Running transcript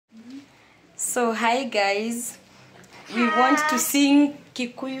So hi guys, we want to sing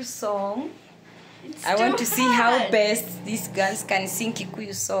Kikuyu song. I want to see how best these girls can sing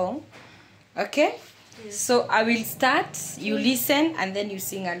Kikuyu song. Okay? Yes. So I will start, you listen and then you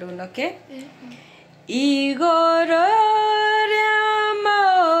sing alone, okay? Igoro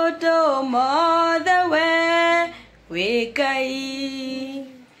Ramaodo Modawe Wekai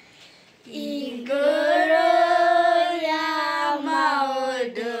Igoro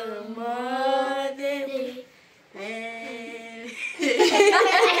Ramaodo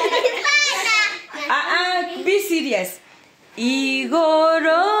be serious.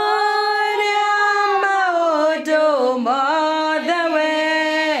 Igoro Ramaodo Modawe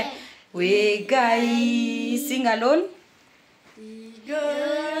Wegai. Sing alone.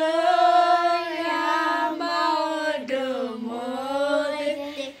 Igoro Ramaodo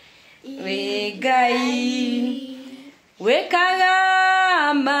Modawe Wegai.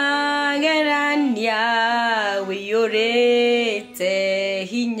 Wekaga magerania weyorete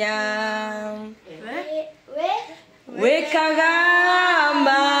hinya. Wekaga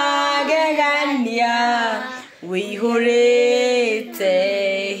magerania weyorete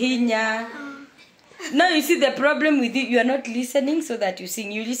hinya. Now you see the problem with you are not listening so that you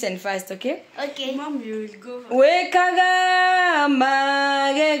sing. You listen first, okay? Okay. Mom, you will go. Wekaga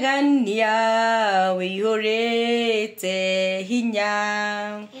magegania weyorete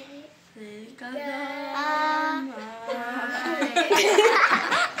hinya.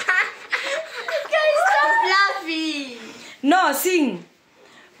 Guys, stop laughing. No, sing.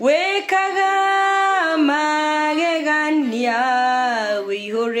 Wekaga magegania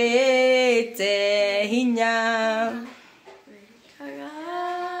weyorete hinya.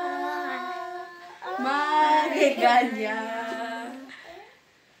 Magegania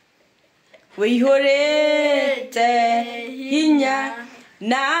weyorete hinya.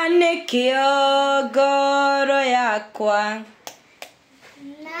 Nane kiogoro yakwa.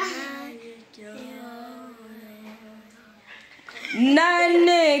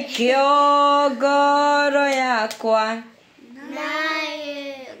 Nane kiogoro yakwa.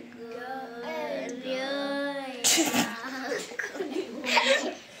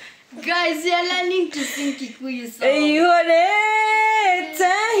 Guys, you are learning to sing Kikuyu song.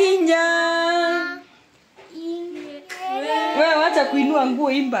 Weyorete hinya. Wewe wacha kuinua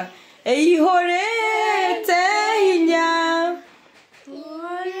nguo, imba. Weyorete hinya.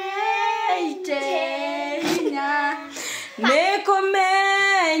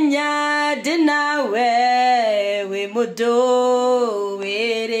 Nekomenya dinawe we mudo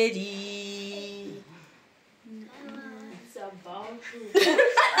wereri.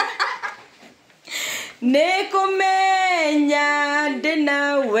 Nekomenya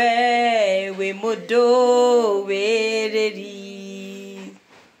dinawe we mudo wereri.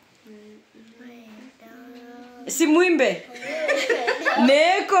 Simuimbe.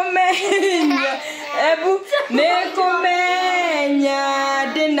 Nekomenya ebu nekomenya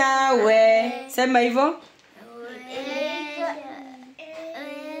dinawe. Sema hivyo.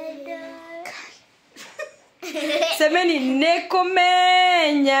 Semeni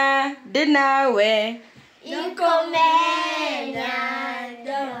nekomenya dinawe. Nekomenya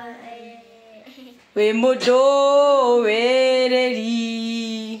We mudo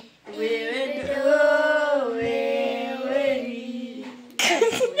wereri.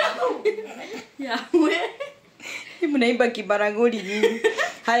 Mnaimba kibaragoli nyinyi.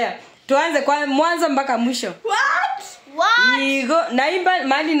 Haya, tuanze kwa mwanzo mpaka mwisho. What? Igo naimba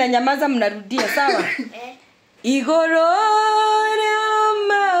mali na nyamaza mnarudia, sawa? Igoro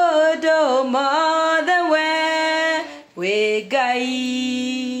Ramaodo Modawe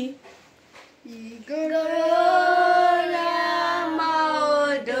Wegai. Igoro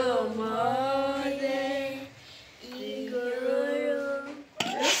Ramaodo Modawe. Igoro.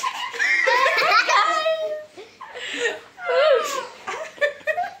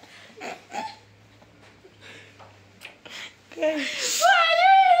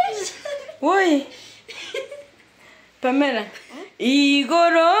 Woi. Pamela.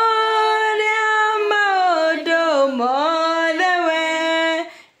 Igoro Ramaodo Modawe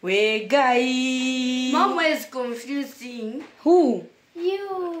Wegai. Mom, where is confusing? Who?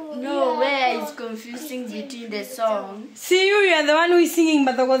 You. No, where is confusing between the song? See you are the one who is singing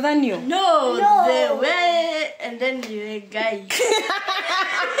Batagodhanyo. No, the where and then the guy.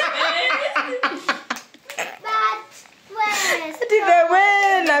 The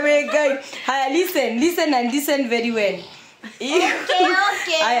way na Wegai. Haya, listen and listen very well. Okay.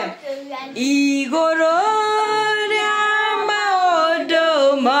 Haya. Igoro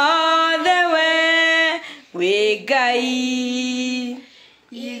Ramaodo Modawe Wegai.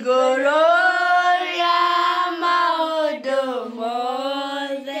 Igoro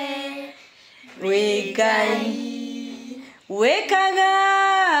wekaga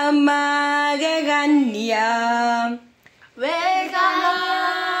magegania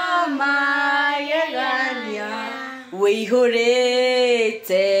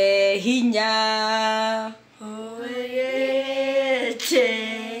wihurite hinya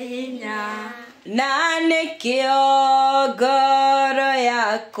na nikio ngoro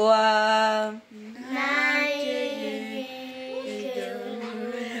yakwa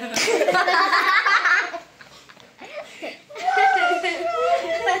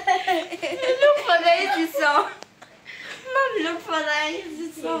Look for the easy song. Mom, look for the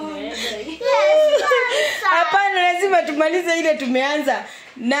easy song. Hapana, lazima tumalize ile tumeanza.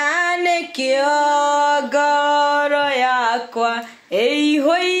 Na nikio ngoro yakwa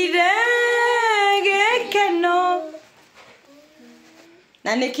eihoire gekeno.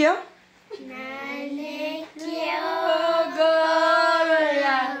 Na nikio ngoro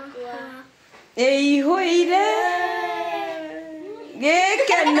yakwa eihoire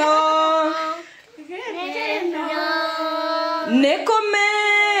gekeno.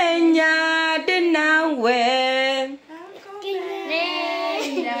 Nekomenya denawe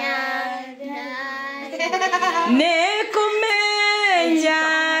nekomenya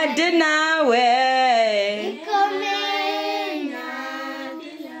denawe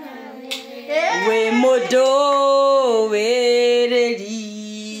we modo wereri.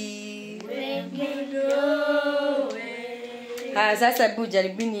 Sasa hebu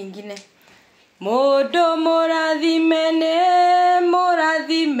jaribini nyingine. Modo moradhime ne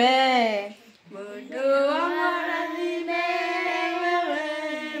moradhime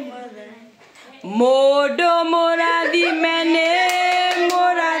modo moradhime ne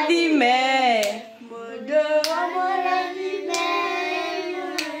moradhime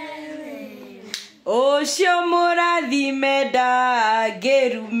osho moradhime da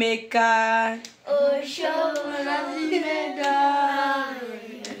gerumeka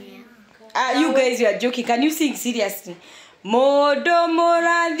you guys, you are joking. Can you sing seriously? Modo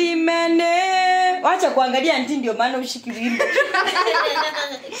moradhime ne. Wacha kuangalia anti ndio maana ushiki wimbo.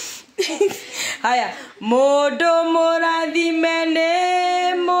 Haya, modo moradhime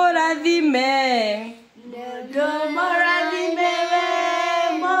ne moradhime.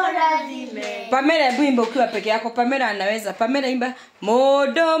 Pamela, hebu imba ukiwa peke yako. Pamela anaweza. Pamela imba.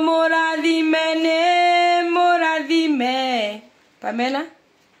 Modo moradhime ne moradhime. Pamela?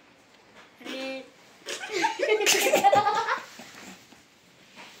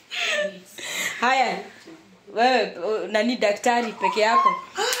 Haya, wewe nani daktari peke yako?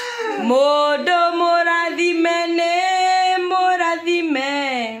 Modo moradhime ne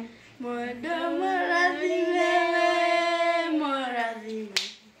moradhime.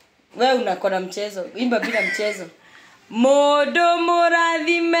 Wewe unakona mchezo, imba bila mchezo. Modo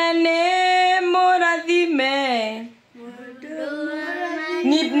moradhime ne moradhime.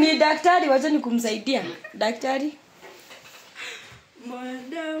 Ni daktari, wacha nikumsaidia. Daktari.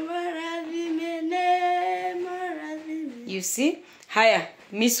 You see? Haya,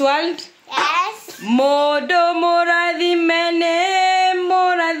 Miss World? Yes. Modo moradhime ne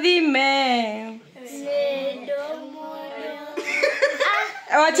moradhime.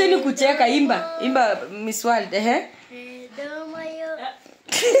 Wacheni kucheka, imba. Imba Miss World,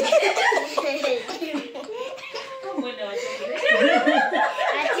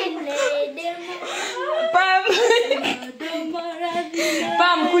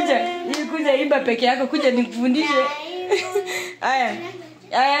 Pam kuja imba peke yako, kuja nikufundishe. Aya,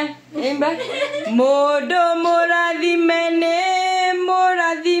 imba. Modo moradhime ne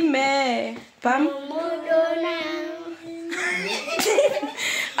moradhime. Pam.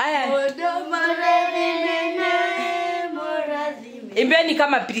 Aya. Imbeni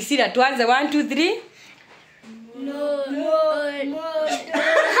kama Priscilla, tuanze 1 2 3.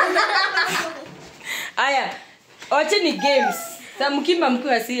 Aya, ocheni games. Sasa mkimba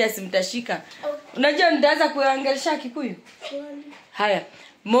mkiwa serious mtashika. Unajua nitaanza kuangalia Kikuyu. Haya.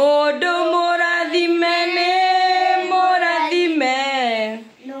 Modo moradhime ne moradhime.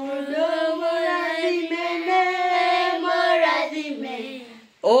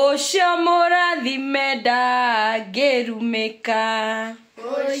 Osho moradhime da gerumeka.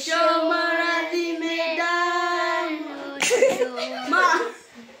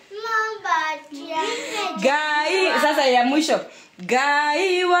 Gai, sasa ya mwisho.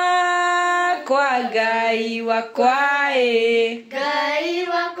 Gai wakwa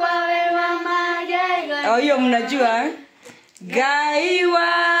Oh, hiyo mnajua? Gai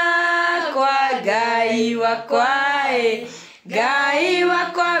wakwa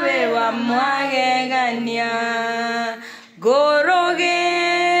wewa mwagegania. Gorogere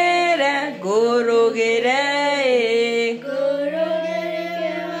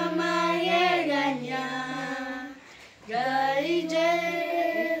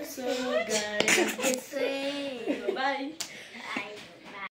It's